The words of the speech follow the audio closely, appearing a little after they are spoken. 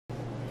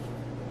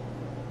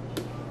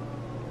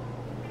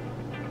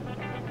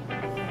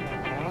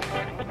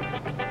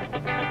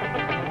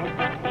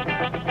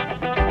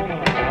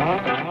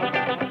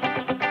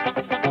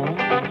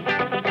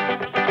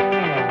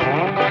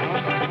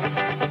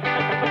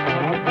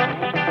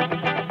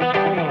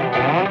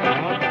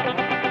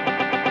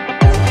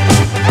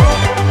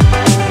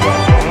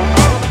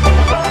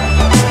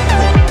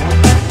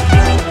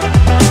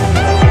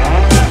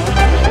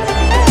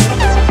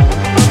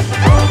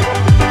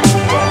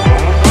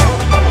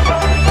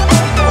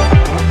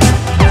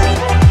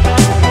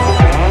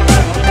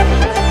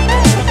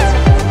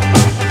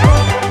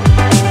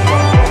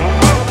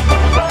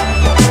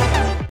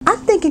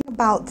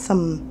about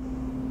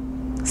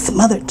some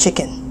smothered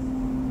chicken.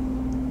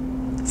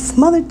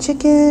 Smothered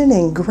chicken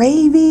and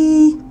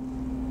gravy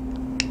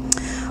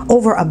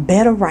over a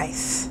bed of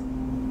rice.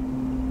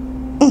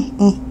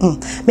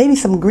 Maybe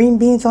some green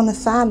beans on the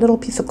side, little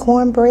piece of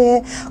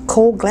cornbread,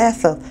 cold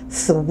glass of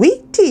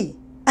sweet tea.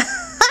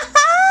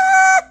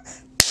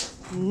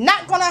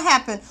 Not gonna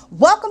happen.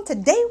 Welcome to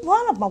day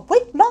one of my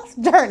weight loss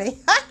journey.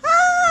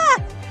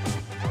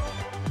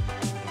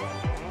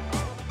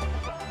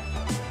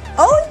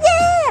 Oh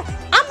yeah,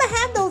 I'm gonna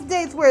have those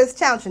days where it's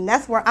challenging.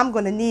 That's where I'm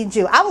gonna need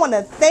you. I want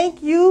to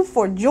thank you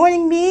for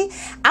joining me.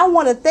 I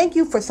want to thank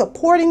you for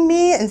supporting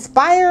me,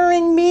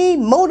 inspiring me,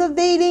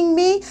 motivating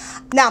me.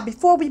 Now,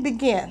 before we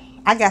begin,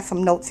 I got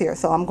some notes here,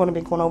 so I'm going to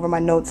be going over my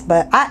notes.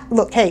 But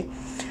look, hey,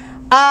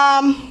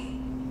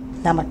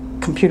 now my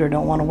computer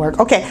don't want to work.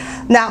 Okay,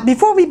 now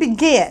before we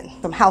begin,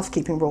 some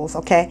housekeeping rules.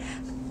 Okay,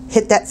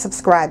 hit that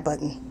subscribe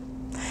button.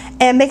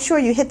 And make sure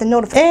you hit the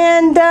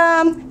notification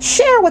and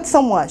share with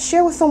someone.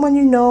 Share with someone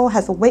you know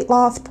has a weight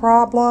loss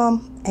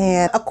problem.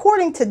 And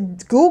according to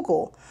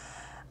Google,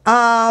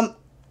 a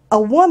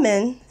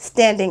woman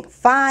standing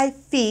 5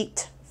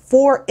 feet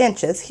 4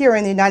 inches here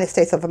in the United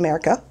States of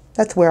America,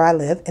 that's where I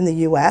live in the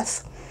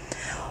U.S.,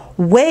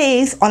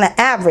 weighs on an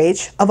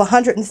average of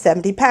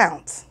 170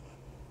 pounds.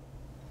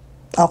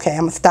 Okay,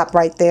 I'm going to stop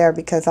right there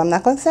because I'm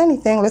not going to say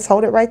anything. Let's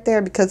hold it right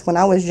there because when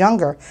I was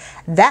younger,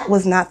 that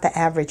was not the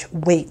average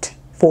weight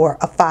for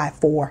a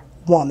 5'4"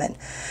 woman.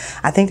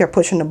 I think they're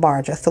pushing the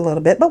bar just a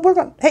little bit, but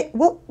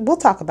we'll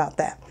talk about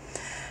that.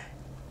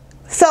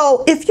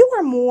 So if you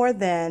are more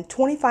than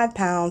 25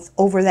 pounds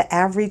over the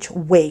average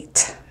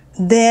weight,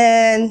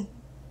 then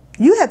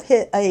you have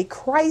hit a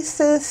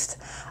crisis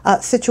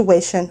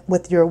situation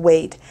with your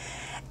weight.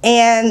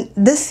 And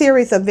this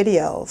series of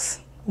videos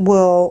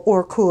will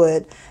or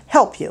could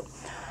help you.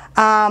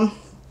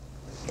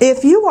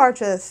 If you are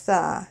just,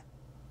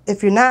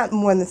 if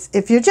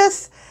you're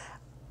just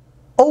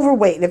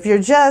overweight, if you're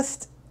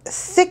just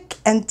sick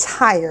and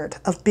tired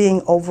of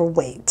being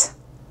overweight,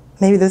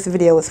 maybe this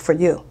video is for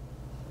you.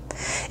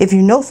 If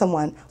you know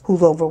someone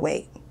who's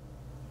overweight,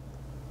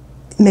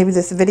 maybe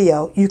this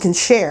video you can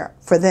share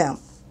for them.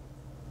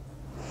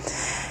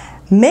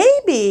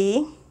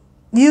 Maybe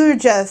you're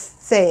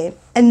just saying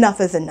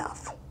enough is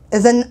enough.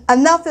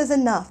 Enough is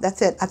enough.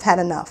 That's it. I've had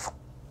enough.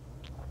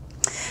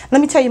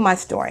 Let me tell you my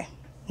story.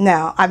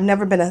 Now, I've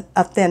never been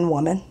a thin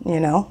woman,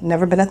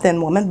 never been a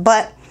thin woman,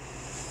 but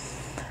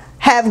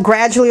have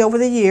gradually over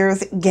the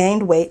years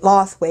gained weight,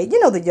 lost weight. You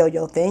know the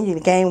yo-yo thing. You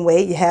gain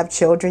weight, you have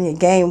children, you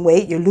gain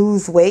weight, you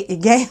lose weight, you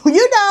gain,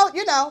 you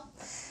know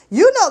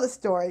the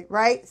story,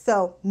 right?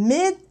 So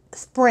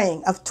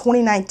mid-spring of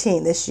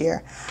 2019 this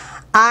year,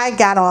 I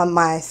got on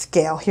my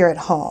scale here at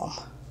home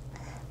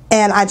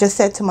and I just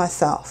said to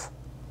myself,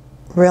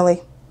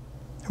 really,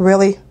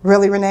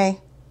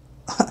 Renee,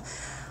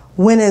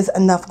 when is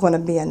enough going to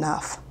be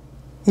enough?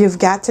 You've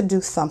got to do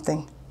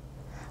something.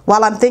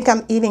 While I think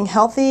I'm eating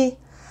healthy,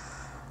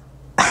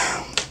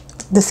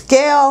 the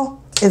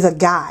scale is a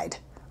guide,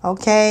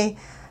 okay,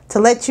 to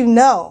let you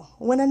know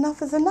when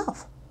enough is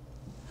enough.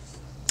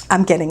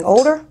 I'm getting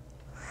older.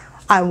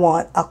 I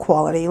want a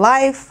quality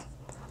life.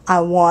 I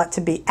want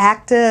to be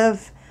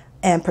active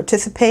and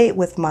participate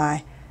with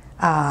my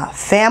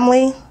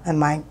family and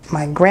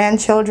my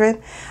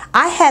grandchildren.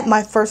 I had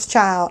my first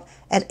child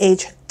at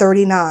age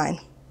 39.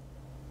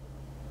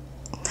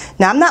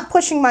 Now, I'm not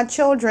pushing my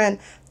children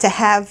to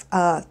have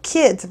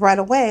kids right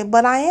away,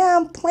 but I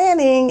am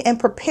planning and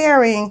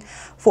preparing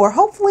for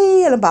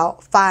hopefully in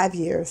about 5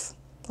 years.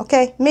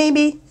 Okay,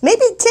 maybe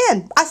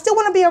 10. I still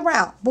want to be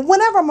around, but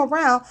whenever I'm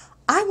around,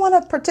 I want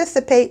to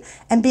participate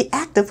and be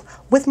active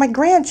with my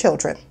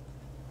grandchildren.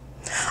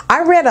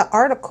 I read an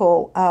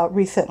article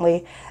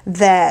recently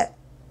that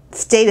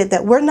stated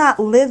that we're not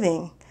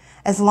living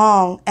as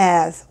long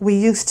as we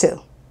used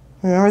to.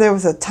 Remember, there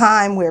was a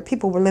time where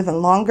people were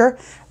living longer.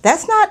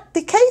 That's not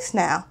the case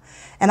now.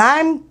 And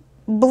I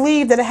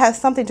believe that it has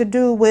something to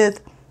do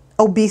with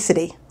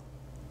obesity,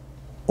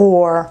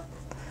 or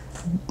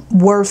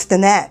worse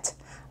than that,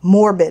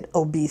 morbid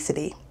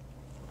obesity.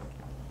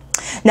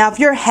 Now, if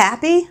you're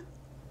happy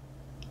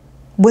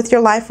with your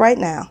life right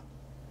now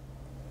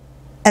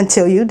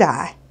until you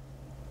die,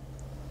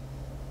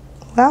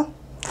 well,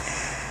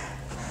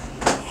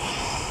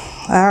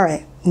 all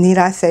right, need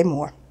I say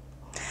more?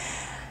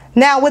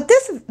 Now, with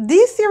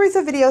these series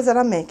of videos that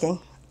I'm making,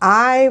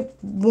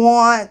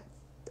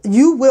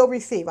 you will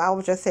receive, I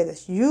will just say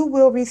this, you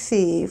will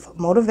receive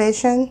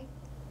motivation,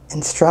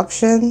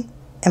 instruction,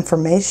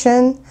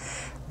 information,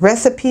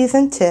 recipes,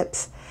 and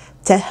tips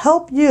to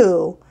help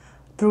you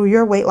through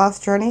your weight loss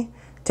journey,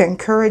 to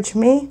encourage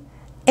me,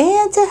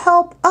 and to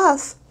help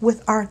us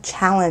with our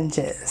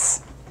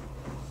challenges.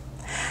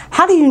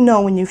 How do you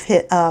know when you've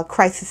hit a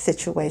crisis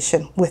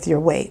situation with your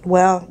weight?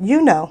 Well,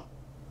 you know.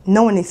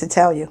 No one needs to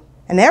tell you.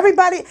 And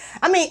everybody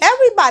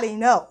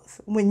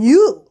knows when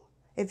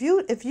if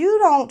you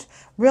don't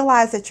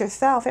realize it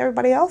yourself,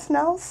 everybody else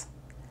knows.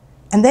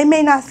 And they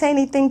may not say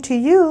anything to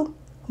you,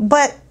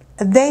 but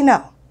they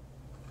know.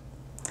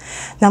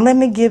 Now let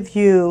me give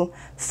you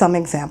some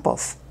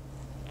examples.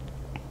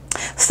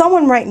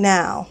 Someone right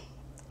now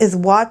is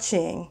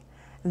watching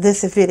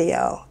this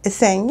video, is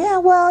saying, yeah,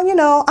 well, you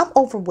know, I'm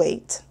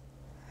overweight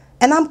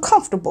and I'm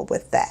comfortable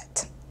with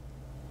that.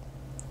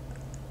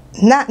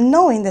 Not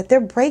knowing that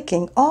they're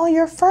breaking all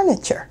your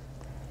furniture.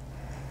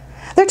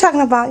 They're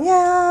talking about,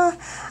 yeah,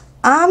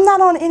 I'm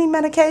not on any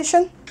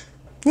medication.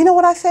 You know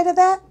what I say to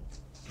that?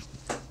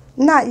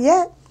 Not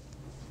yet.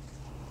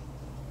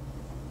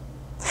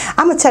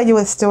 I'm going to tell you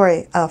a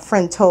story a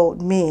friend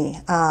told me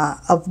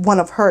of one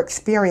of her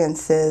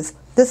experiences.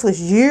 This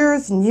was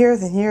years and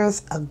years and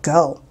years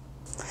ago.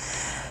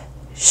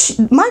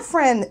 My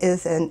friend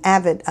is an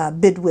avid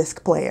bid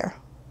whisk player,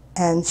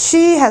 and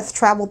she has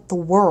traveled the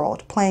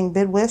world playing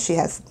bid whisk. She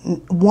has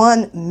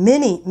won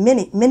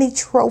many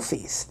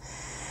trophies.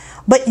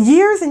 But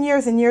years and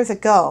years and years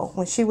ago,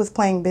 when she was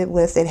playing bid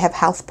whisk, they'd have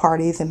house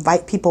parties,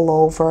 invite people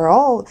over.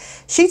 Oh,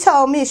 she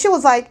told me, she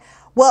was like,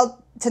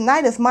 well,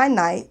 tonight is my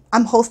night.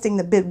 I'm hosting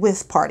the bid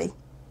whisk party.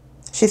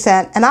 She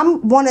said, and I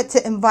wanted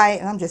to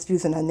invite, and I'm just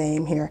using a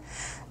name here,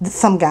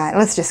 some guy,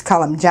 let's just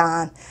call him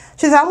John.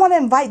 She said, I want to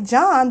invite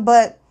John,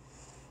 but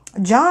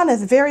John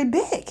is very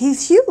big.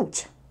 He's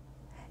huge.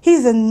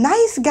 He's a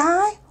nice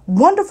guy,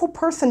 wonderful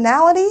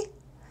personality,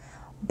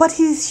 but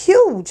he's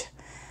huge.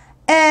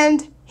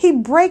 And he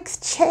breaks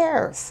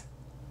chairs.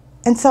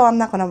 And so I'm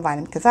not going to invite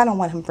him because I don't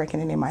want him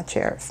breaking any of my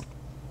chairs.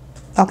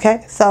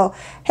 Okay? So,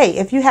 hey,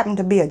 if you happen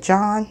to be a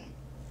John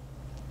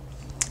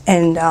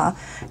and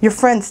your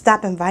friends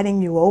stop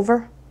inviting you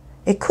over,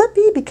 it could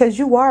be because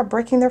you are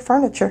breaking their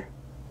furniture.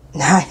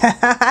 Now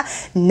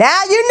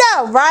you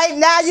know, right?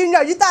 Now you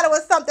know. You thought it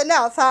was something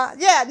else, huh?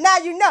 Yeah, now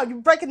you know. You're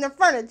breaking their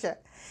furniture.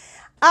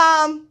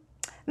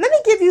 Let me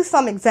give you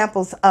some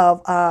examples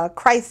of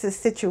crisis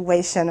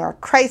situation or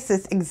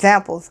crisis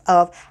examples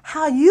of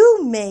how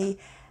you may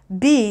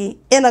be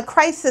in a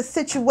crisis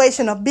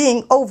situation of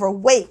being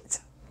overweight.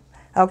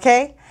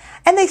 Okay?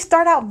 And they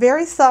start out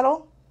very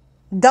subtle.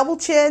 Double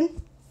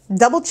chin.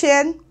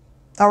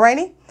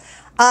 Alrighty?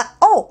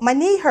 Oh, my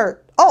knee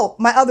hurt. Oh,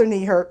 my other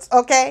knee hurts.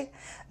 Okay?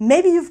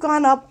 Maybe you've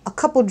gone up a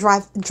couple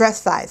dress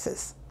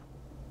sizes.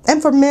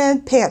 And for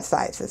men, pant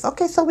sizes.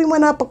 Okay, so we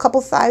went up a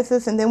couple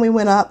sizes, and then we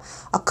went up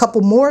a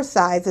couple more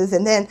sizes,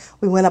 and then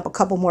we went up a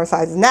couple more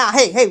sizes. Now,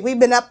 hey, we've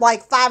been up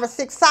like 5 or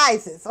 6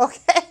 sizes,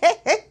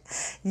 okay?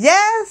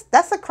 Yes,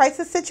 that's a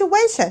crisis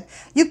situation.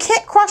 You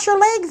can't cross your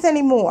legs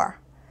anymore.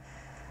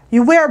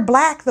 You wear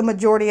black the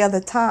majority of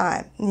the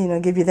time, you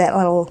know, give you that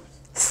little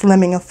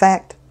slimming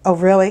effect. Oh,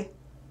 really?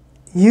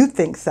 You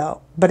think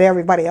so, but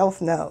everybody else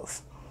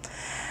knows.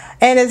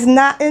 And it's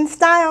not in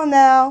style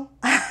now.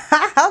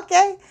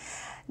 Okay.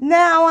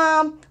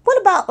 Now, what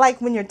about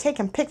like when you're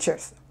taking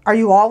pictures? Are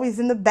you always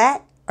in the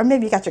back? Or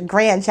maybe you got your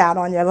grandchild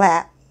on your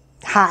lap.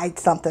 Hide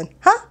something,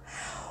 huh?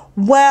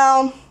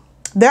 Well,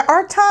 there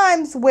are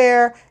times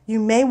where you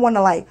may want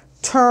to like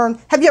turn.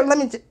 Have you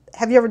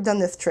ever done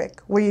this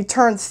trick where you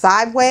turn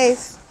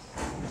sideways?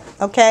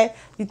 Okay,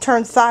 you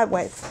turn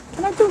sideways.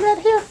 Can I do that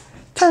here?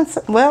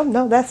 Well,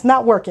 no, that's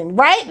not working,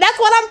 right? That's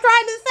what I'm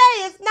trying to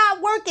say. It's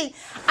not working.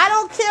 I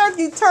don't care if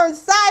you turn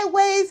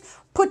sideways.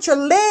 Put your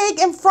leg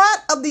in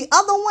front of the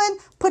other one.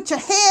 Put your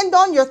hand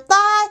on your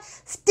thigh.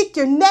 Stick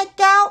your neck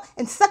out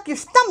and suck your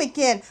stomach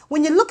in.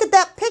 When you look at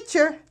that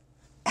picture,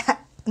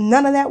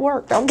 none of that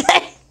worked,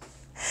 okay?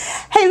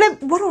 Hey,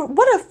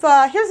 what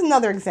if, here's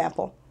another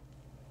example.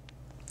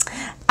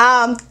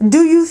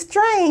 Do you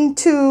strain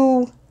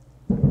to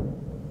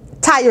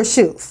tie your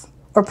shoes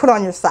or put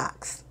on your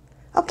socks?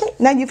 Okay,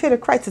 now you've hit a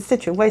crisis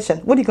situation.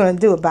 What are you going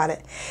to do about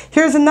it?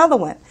 Here's another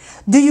one.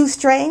 Do you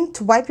strain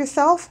to wipe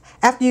yourself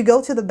after you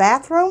go to the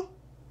bathroom?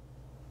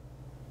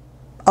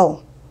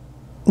 Oh,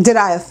 did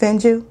I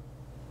offend you?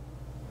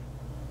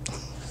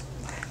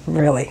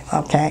 Really?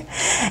 Okay.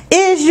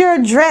 Is your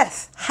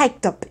dress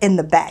hiked up in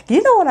the back?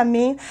 You know what I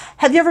mean.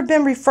 Have you ever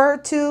been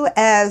referred to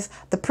as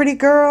the pretty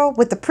girl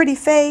with the pretty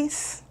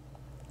face?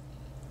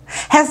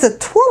 Has the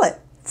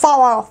toilet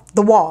fallen off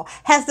the wall?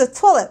 Has the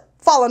toilet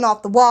fallen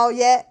off the wall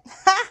yet?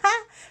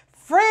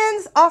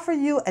 Friends offer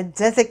you a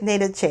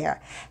designated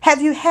chair.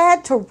 Have you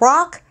had to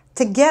rock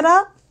to get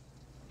up?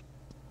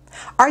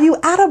 Are you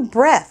out of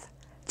breath?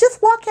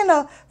 Just walking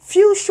a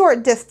few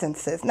short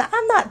distances. Now,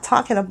 I'm not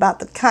talking about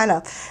the kind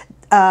of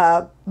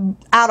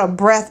out of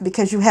breath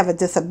because you have a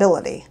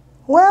disability.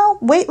 Well,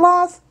 weight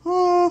loss?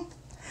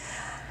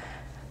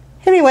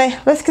 Anyway,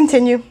 let's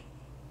continue.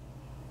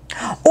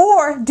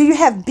 Or do you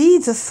have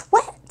beads of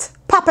sweat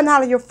popping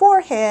out of your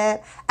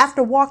forehead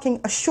after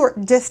walking a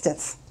short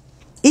distance,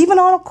 even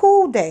on a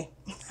cool day?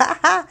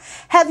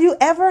 Have you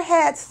ever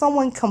had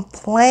someone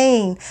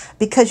complain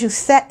because you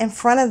sat in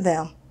front of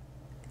them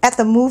at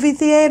the movie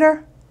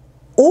theater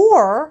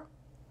or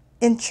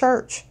in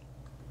church?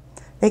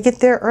 They get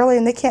there early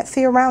and they can't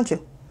see around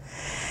you.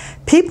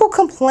 People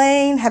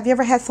complain. Have you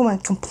ever had someone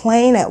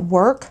complain at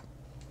work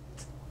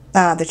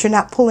that you're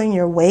not pulling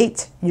your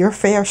weight, your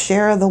fair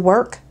share of the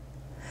work?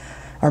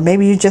 Or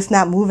maybe you're just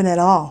not moving at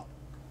all.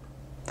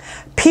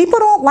 People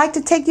don't like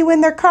to take you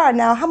in their car.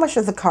 Now, how much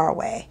does a car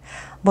weigh?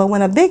 But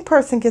when a big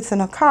person gets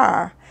in a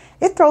car,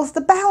 it throws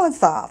the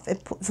balance off.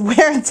 It puts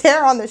wear and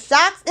tear on the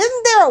shocks.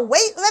 Isn't there a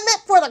weight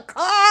limit for the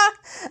car?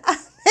 I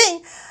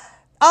mean,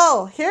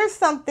 oh, here's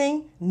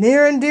something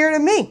near and dear to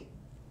me.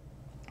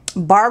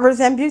 Barbers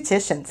and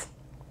beauticians.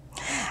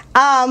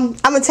 I'm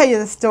going to tell you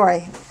the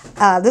story.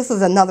 This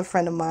was another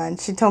friend of mine.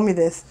 She told me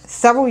this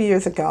several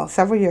years ago.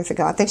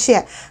 I think she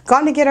had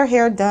gone to get her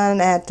hair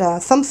done at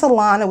some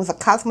salon. It was a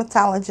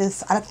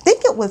cosmetologist. I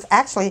think it was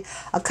actually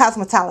a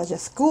cosmetologist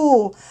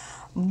school.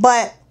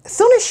 But as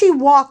soon as she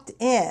walked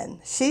in,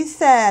 she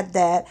said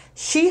that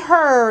she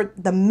heard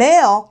the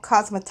male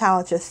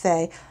cosmetologist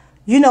say,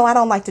 "You know, I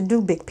don't like to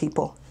do big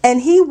people."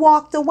 And he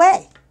walked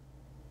away.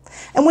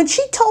 And when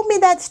she told me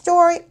that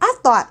story, I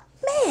thought,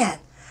 man,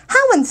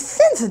 how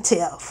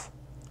insensitive.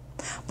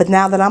 But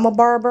now that I'm a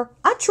barber,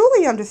 I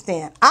truly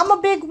understand. I'm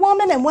a big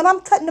woman, and when I'm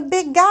cutting a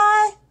big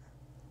guy,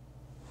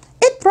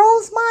 it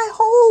throws my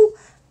whole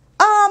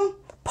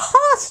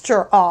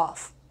posture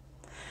off.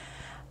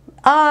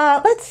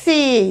 Let's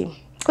see.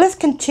 Let's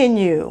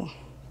continue.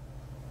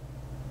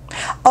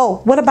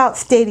 Oh, what about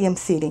stadium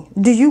seating?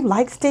 Do you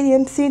like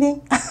stadium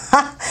seating?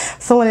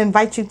 Someone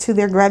invites you to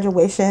their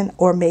graduation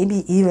or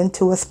maybe even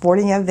to a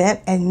sporting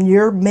event, and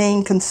your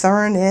main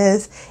concern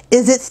is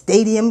it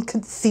stadium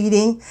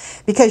seating?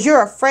 Because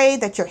you're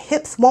afraid that your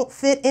hips won't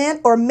fit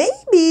in, or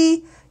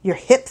maybe your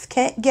hips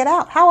can't get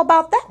out. How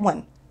about that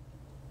one?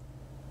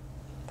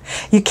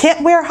 You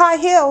can't wear high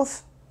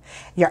heels.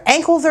 Your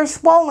ankles are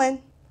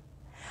swollen.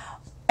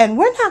 And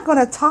we're not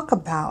going to talk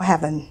about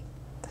having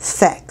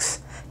sex,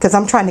 because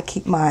I'm trying to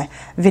keep my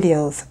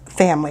videos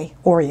family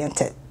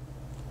oriented.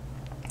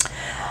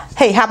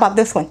 Hey, how about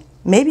this one?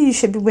 Maybe you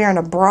should be wearing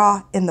a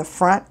bra in the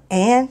front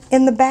and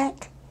in the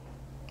back.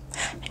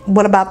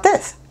 What about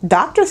this?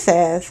 Doctor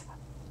says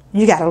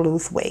you got to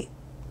lose weight.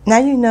 Now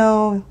you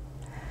know,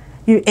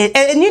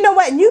 and you know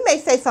what? And you may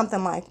say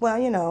something like, well,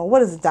 you know, what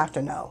does the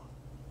doctor know?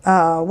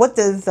 What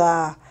does,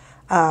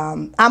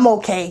 I'm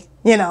okay,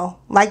 you know,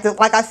 like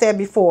I said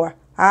before.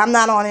 I'm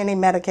not on any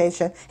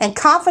medication. And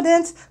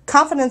confidence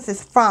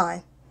is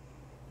fine.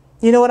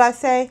 You know what I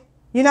say?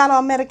 You're not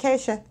on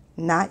medication?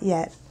 Not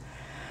yet.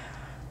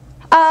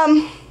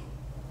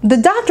 The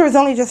doctor is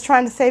only just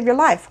trying to save your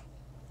life.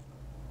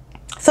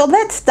 So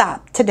let's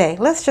stop today.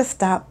 Let's just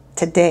stop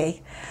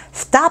today.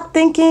 Stop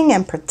thinking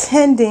and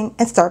pretending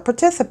and start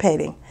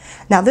participating.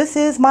 Now, this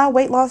is my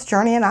weight loss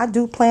journey, and I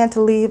do plan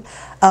to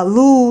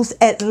lose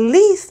at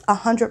least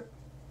 100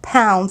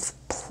 pounds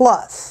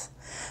plus.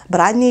 But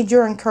I need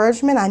your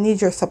encouragement. I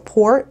need your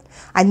support.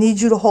 I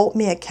need you to hold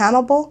me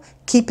accountable,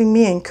 keeping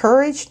me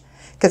encouraged,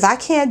 because I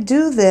can't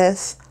do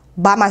this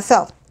by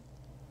myself.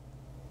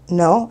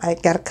 No, I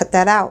got to cut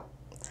that out.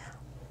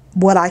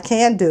 What I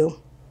can do,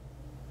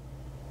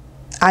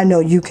 I know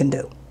you can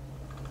do.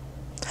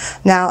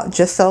 Now,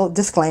 just so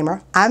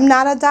disclaimer, I'm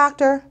not a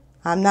doctor.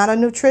 I'm not a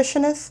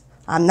nutritionist.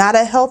 I'm not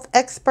a health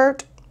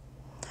expert.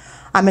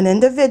 I'm an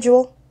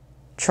individual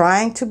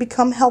trying to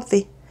become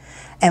healthy.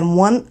 And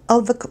one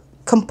of the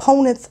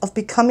components of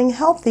becoming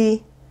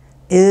healthy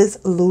is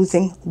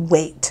losing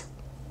weight.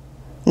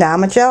 Now, I'm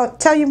going to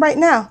tell you right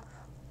now,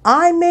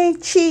 I may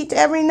cheat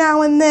every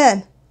now and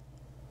then.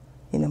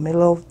 You know, maybe a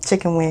little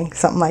chicken wing,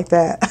 something like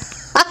that.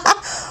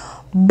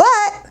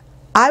 But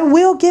I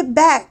will get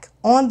back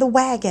on the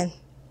wagon.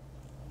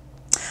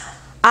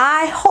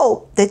 I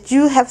hope that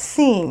you have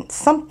seen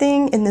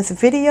something in this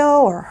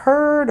video, or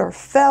heard or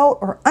felt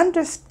or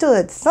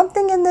understood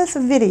something in this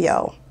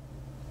video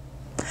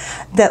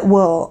that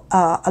will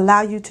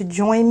allow you to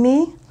join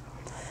me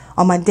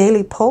on my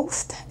daily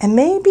post, and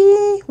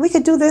maybe we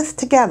could do this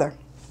together.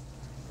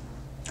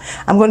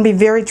 I'm going to be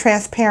very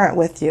transparent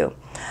with you.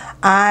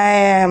 I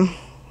am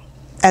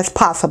as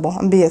possible.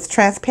 I'm going to be as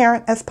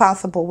transparent as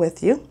possible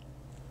with you.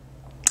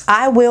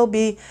 I will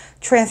be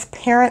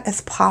transparent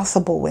as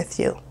possible with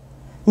you.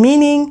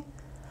 Meaning,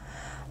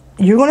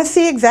 you're going to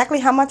see exactly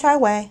how much I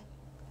weigh.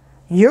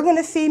 You're going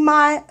to see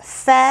my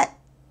fat.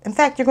 In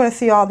fact, you're going to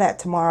see all that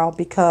tomorrow,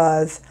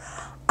 because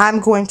I'm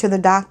going to the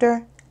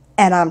doctor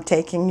and I'm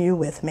taking you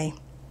with me.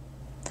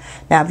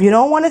 Now, if you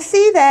don't want to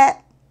see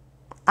that,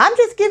 I'm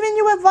just giving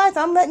you advice.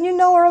 I'm letting you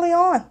know early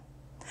on.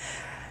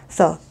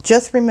 So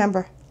just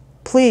remember,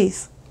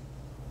 please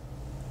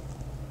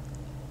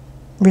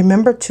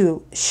remember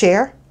to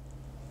share,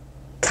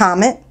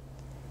 comment,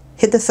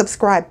 hit the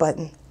subscribe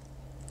button,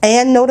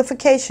 and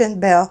notification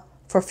bell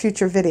for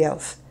future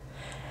videos.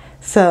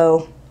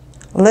 So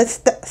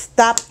let's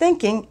stop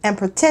thinking and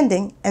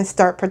pretending and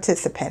start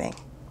participating.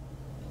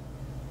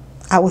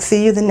 I will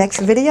see you in the next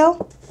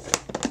video.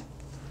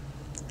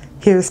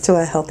 Here's to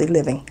a healthy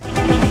living.